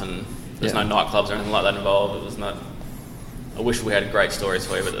 nothing. There's no nightclubs or anything like that involved. It was not. I wish we had great stories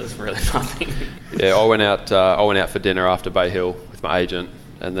for you, but there's really nothing. Yeah, I went out for dinner after Bay Hill with my agent,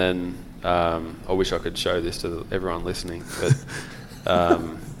 and then I wish I could show this to everyone listening. But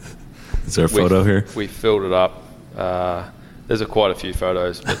is there a photo here? We filled it up. There's quite a few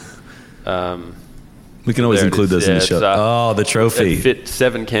photos, but we can always include those in the show. The trophy. It fit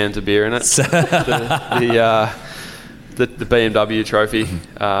 7 cans of beer in it. the BMW trophy.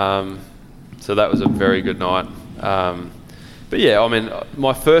 So that was a very good night. But yeah,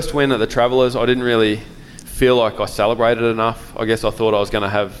 my first win at the Travellers, I didn't really feel like I celebrated enough. I guess I thought I was going to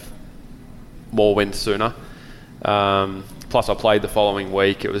have more wins sooner. Plus I played the following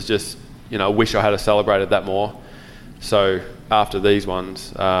week. It was just, I wish I had celebrated that more. So after these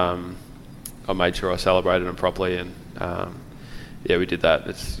ones, I made sure I celebrated them properly, and we did that.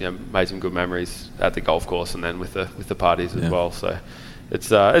 It's made some good memories at the golf course, and then with the parties as well. So it's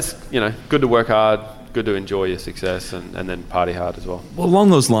good to work hard, good to enjoy your success, and then party hard as well. Well, along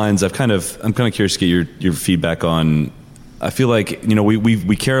those lines, I'm kind of curious to get your feedback on. I feel like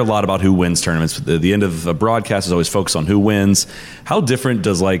we care a lot about who wins tournaments. The end of a broadcast is always focused on who wins. How different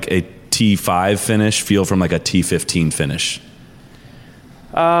does like a T5 finish feel from like a T15 finish?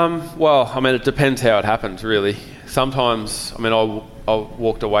 Well, it depends how it happens, really. Sometimes, I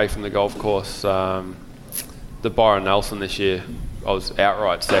walked away from the golf course. The Byron Nelson this year, I was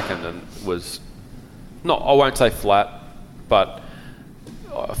outright second and was not, I won't say flat, but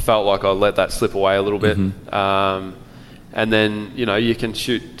I felt like I let that slip away a little bit. Mm-hmm. And then, you can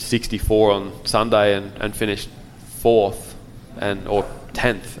shoot 64 on Sunday and finish 4th or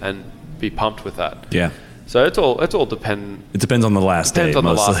 10th and be pumped with that. Yeah. So it's all It depends on the last day. Depends on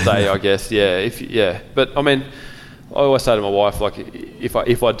the last day, I guess. Yeah. But I always say to my wife, like,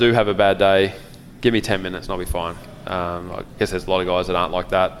 if I do have a bad day, give me 10 minutes and I'll be fine. I guess there's a lot of guys that aren't like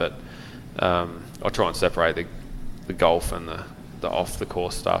that, but I try and separate the golf and the off the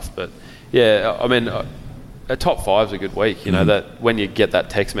course stuff. But yeah, a top 5's a good week. That when you get that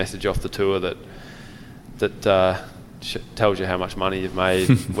text message off the tour that tells you how much money you've made,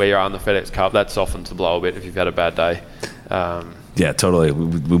 where you are on the FedEx Cup, that softens the blow a bit if you've had a bad day. Yeah, totally.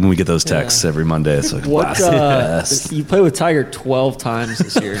 When we get those texts every Monday, it's like, you played with Tiger 12 times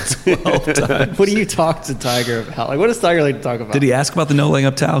this year. 12 times. What do you talk to Tiger about? Like, what does Tiger like to talk about? Did he ask about the no laying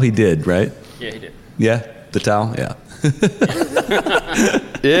up towel? He did, right? Yeah, he did. Yeah, the towel? Yeah.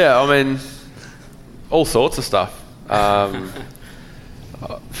 Yeah, all sorts of stuff.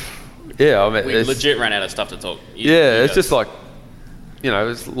 We legit ran out of stuff to talk. It's just like,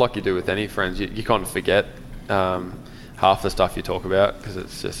 it's like you do with any friends. You kind of forget half the stuff you talk about because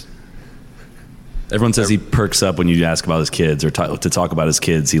it's just... Everyone says he perks up when you ask about his kids or to talk about his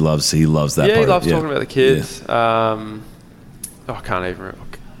kids. He loves that part. Yeah, he loves talking about the kids. Yeah. I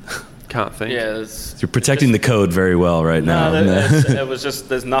can't think. Yeah, you're protecting the code very well right now. It was just,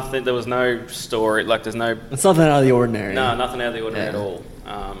 there's nothing, there was no story, like there's no... It's nothing out of the ordinary. No, nothing out of the ordinary at all.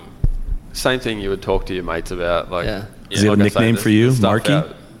 Same thing you would talk to your mates about. Like, Does he have a nickname for you? Marky?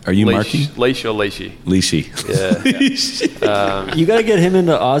 Are you Marky? Leish or Leishy? Leishy. Yeah. You got to get him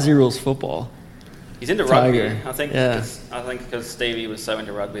into Aussie rules football. He's into rugby. I think because Stevie was so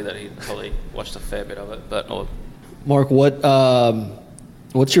into rugby that he probably watched a fair bit of it. But Mark,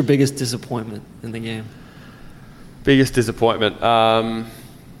 what's your biggest disappointment in the game? Biggest disappointment?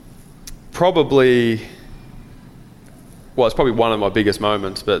 Probably... Well, it's probably one of my biggest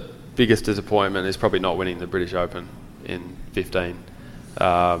moments, but biggest disappointment is probably not winning the British Open in 15.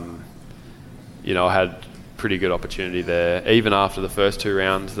 I had pretty good opportunity there. Even after the first 2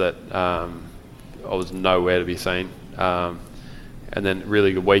 rounds that I was nowhere to be seen. And then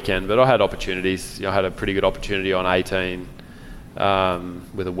really good weekend. But I had opportunities. I had a pretty good opportunity on 18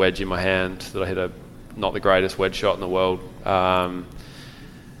 with a wedge in my hand that I hit not the greatest wedge shot in the world.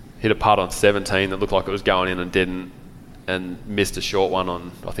 Hit a putt on 17 that looked like it was going in and didn't. And missed a short one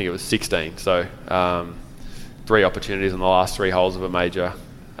on, I think it was 16. So 3 opportunities on the last 3 holes of a major.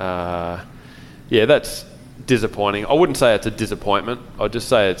 That's disappointing. I wouldn't say it's a disappointment. I'd just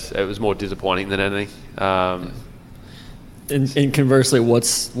say it was more disappointing than anything. And conversely,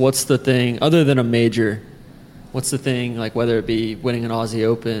 what's the thing, other than a major, what's the thing, like whether it be winning an Aussie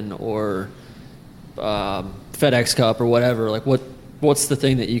Open or FedEx Cup or whatever, like what's the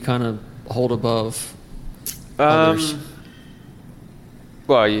thing that you kind of hold above others?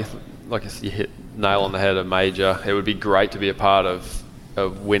 Well, you hit nail on the head, a major. It would be great to be a part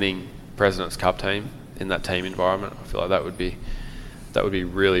of winning President's Cup team in that team environment. I feel like that would be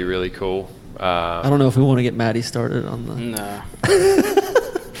really, really cool. I don't know if we want to get Matty started on No.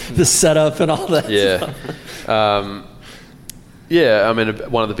 the setup and all that. Yeah.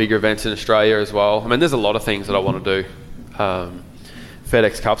 One of the bigger events in Australia as well. There's a lot of things that I want to do.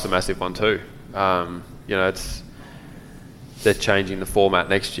 FedEx Cup's a massive one too. They're changing the format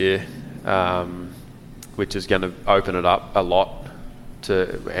next year, which is going to open it up a lot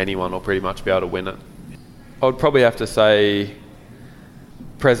to anyone or pretty much be able to win it. I would probably have to say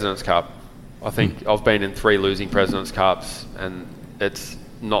President's Cup. I think I've been in 3 losing President's Cups and it's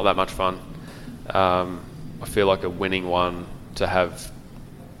not that much fun. I feel like a winning one to have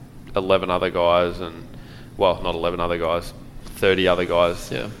 11 other guys not 11 other guys, 30 other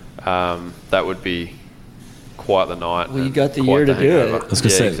guys. Yeah. That would be quite the night. Well, you got the year to do it. I was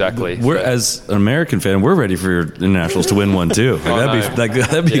gonna say, exactly. As an American fan, we're ready for your internationals to win one too.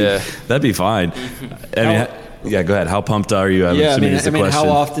 That'd be fine. I mean, go ahead. How pumped are you? How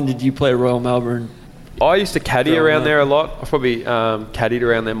often did you play Royal Melbourne? I used to caddy around there a lot. I've probably caddied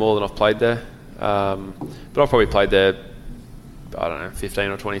around there more than I've played there. But I've probably played there,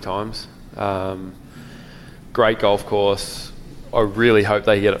 15 or 20 times. Great golf course. I really hope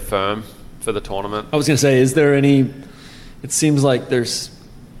they get it firm for the tournament. I was going to say, is there any... It seems like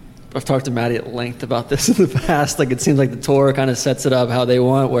I've talked to Matty at length about this in the past. Like, it seems like the tour kind of sets it up how they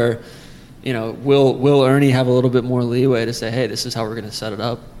want, where, will Ernie have a little bit more leeway to say, hey, this is how we're going to set it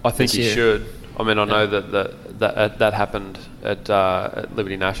up? I think he should. I mean, I know that happened at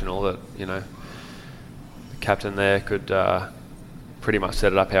Liberty National, that, the captain there could pretty much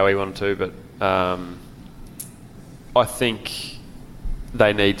set it up how he wanted to, but I think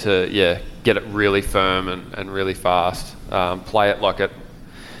they need to, get it really firm and really fast. Play it like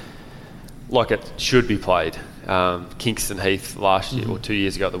it should be played. Kingston Heath last year or 2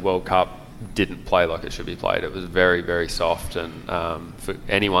 years ago at the World Cup didn't play like it should be played. It was very, very soft, and for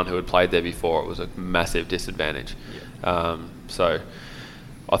anyone who had played there before, it was a massive disadvantage. So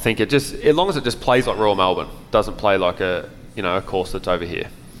I think as long as it just plays like Royal Melbourne, doesn't play like a course that's over here.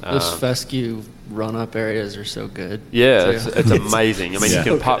 Those fescue run-up areas are so good. Yeah, it's amazing. I mean, you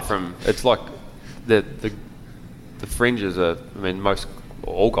can putt from. It's like the fringes are. I mean,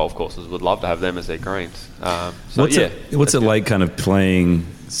 all golf courses would love to have them as their greens. What's it like, kind of playing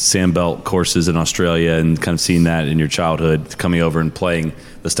sandbelt courses in Australia and kind of seeing that in your childhood, coming over and playing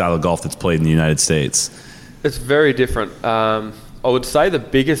the style of golf that's played in the United States? It's very different. I would say the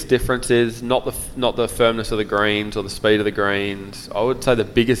biggest difference is not the firmness of the greens or the speed of the greens. I would say the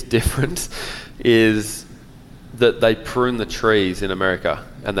biggest difference is that they prune the trees in America,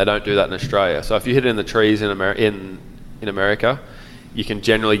 and they don't do that in Australia. So if you hit it in the trees in America, you can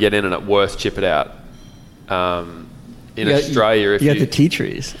generally get in and at worst chip it out. Australia, you got the tea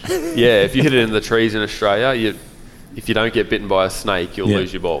trees. If you hit it in the trees in Australia, if you don't get bitten by a snake, you'll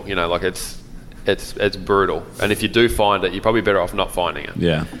lose your ball. It's brutal, and if you do find it, you're probably better off not finding it.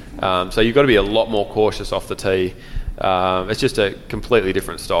 So you've got to be a lot more cautious off the tee. It's just a completely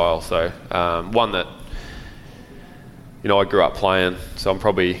different style. So one that I grew up playing. So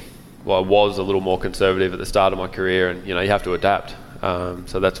I was a little more conservative at the start of my career, and you have to adapt.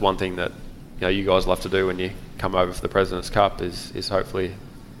 So that's one thing that you guys love to do when you come over for the President's Cup is hopefully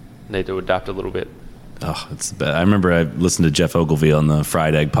need to adapt a little bit. Oh, it's bad. I remember I listened to Jeff Ogilvie on the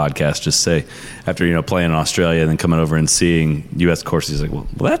Fried Egg podcast just say, after playing in Australia and then coming over and seeing U.S. courses, he's like,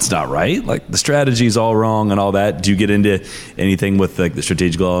 well, that's not right. Like, the strategy's all wrong and all that. Do you get into anything with like the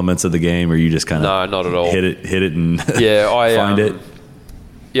strategical elements of the game, or you just kind of no, not at all. Hit it and I find it?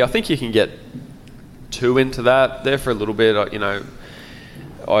 Yeah, I think you can get too into that there for a little bit.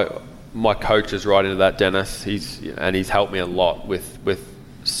 My coach is right into that, Dennis. He's helped me a lot with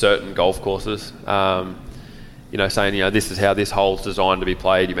certain golf courses, saying, this is how this hole's designed to be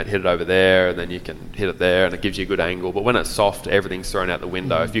played. You might hit it over there, and then you can hit it there, and it gives you a good angle. But when it's soft, everything's thrown out the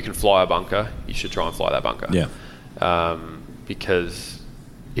window. If you can fly a bunker, you should try and fly that bunker. Because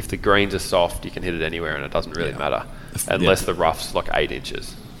if the greens are soft, you can hit it anywhere, and it doesn't really matter, unless the rough's like 8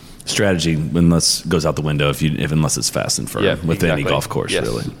 inches. Strategy goes out the window unless it's fast and firm with any golf course,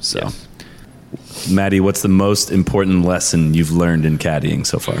 really. So. Yes. Matty, what's the most important lesson you've learned in caddying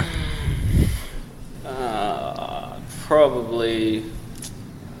so far? Probably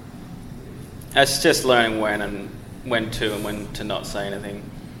it's just learning when to not say anything.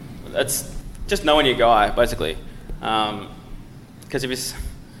 That's just knowing your guy, basically. Because if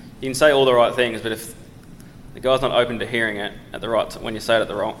you can say all the right things, but if the guy's not open to hearing it when you say it at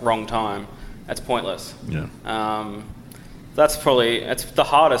the wrong time, that's pointless. That's the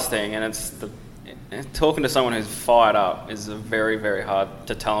hardest thing, and talking to someone who's fired up is very, very hard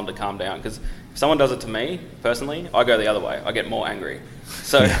to tell them to calm down. Because if someone does it to me personally, I go the other way. I get more angry.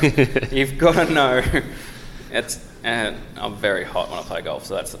 So you've got to know. I'm very hot when I play golf,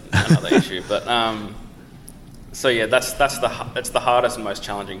 so that's another issue. But that's the hardest and most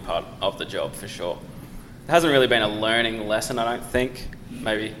challenging part of the job for sure. It hasn't really been a learning lesson, I don't think.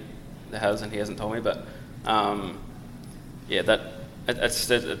 Maybe there has, and he hasn't told me, but that's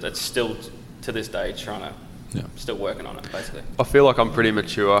still to this day still working on it, basically. I feel like I'm pretty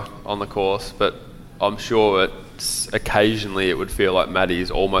mature on the course, but I'm sure occasionally it would feel like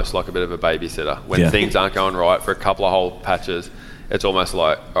Matty's almost like a bit of a babysitter. When things aren't going right for a couple of hole patches, it's almost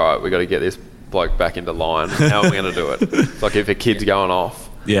like, all right, we've got to get this bloke back into line. How are we going to do it? It's like if a kid's going off,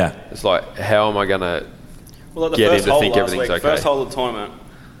 it's like, how am I going to get him to think everything's okay? First hole of the tournament,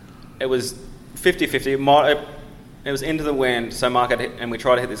 it was 50-50. It was into the wind, so Marc had hit, and we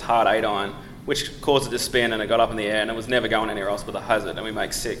tried to hit this hard 8-iron, which caused it to spin, and it got up in the air, and it was never going anywhere else but the hazard, and we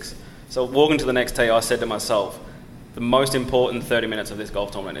make 6. So walking to the next tee, I said to myself, the most important 30 minutes of this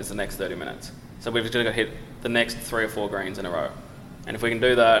golf tournament is the next 30 minutes. So we've just got to hit the next 3 or 4 greens in a row. And if we can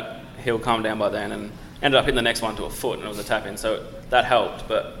do that, he'll calm down by then, and ended up hitting the next one to a foot, and it was a tap in. So that helped,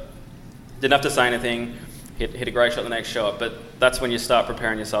 but didn't have to say anything. Hit a great shot the next shot, but that's when you start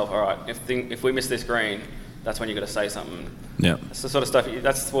preparing yourself. All right, if we miss this green, that's when you've got to say something. Yeah. That's the sort of stuff,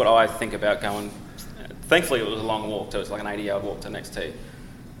 that's what I think about going. Thankfully, it was a long walk too. It's like an 80-yard walk to the next tee.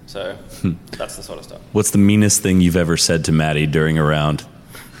 So that's the sort of stuff. What's the meanest thing you've ever said to Matty during a round?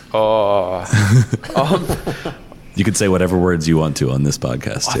 Oh, you could say whatever words you want to on this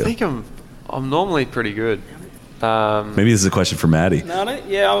podcast too. I think I'm normally pretty good. Maybe this is a question for Matty. No,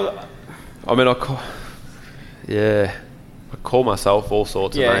 yeah. I call myself all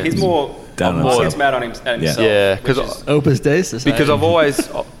sorts of names. Yeah, he's more. Gets mad on himself. Yeah, because Opus Dei Society. Because I've always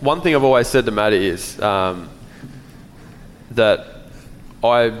one thing I've always said to Matty is that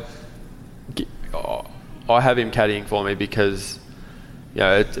I have him caddying for me because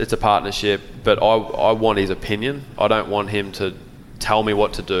it's a partnership, but I want his opinion. I don't want him to tell me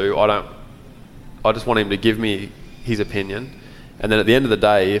what to do. I just want him to give me his opinion, and then at the end of the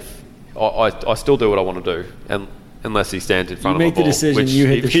day, if I still do what I want to do, and unless he stands in front of my ball, the decision, which you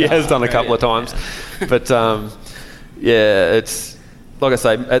hit the he shot. has done a couple of times. But it's like I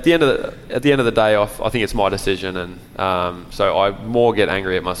say, at the end of the day, I think it's my decision, and so I more get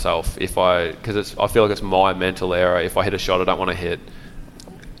angry at myself because I feel like it's my mental error if I hit a shot I don't want to hit,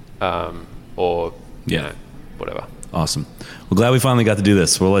 or whatever. Awesome. Well, glad we finally got to do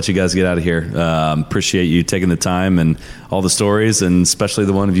this. We'll let you guys get out of here. Appreciate you taking the time and all the stories, and especially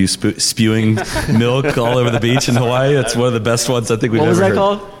the one of you spewing milk all over the beach in Hawaii. That's one of the best ones I think we've ever heard. What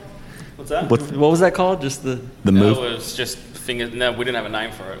was that called? What's that? What was that called? Just the move? It was just fingers. No, we didn't have a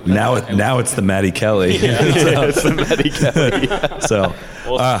name for it. Now it's the Matty Kelly. It's the Matty Kelly. So,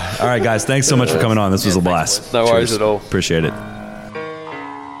 all right, guys. Thanks so much for coming on. This was a blast. No worries at all. Appreciate it.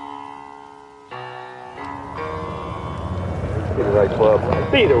 Be the right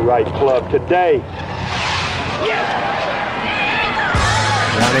club. Be the right club today.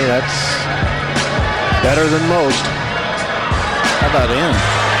 Johnny, that's better than most. How about in?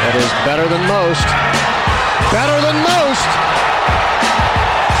 That is better than most. Better than most!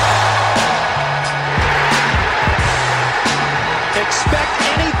 Expect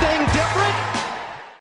any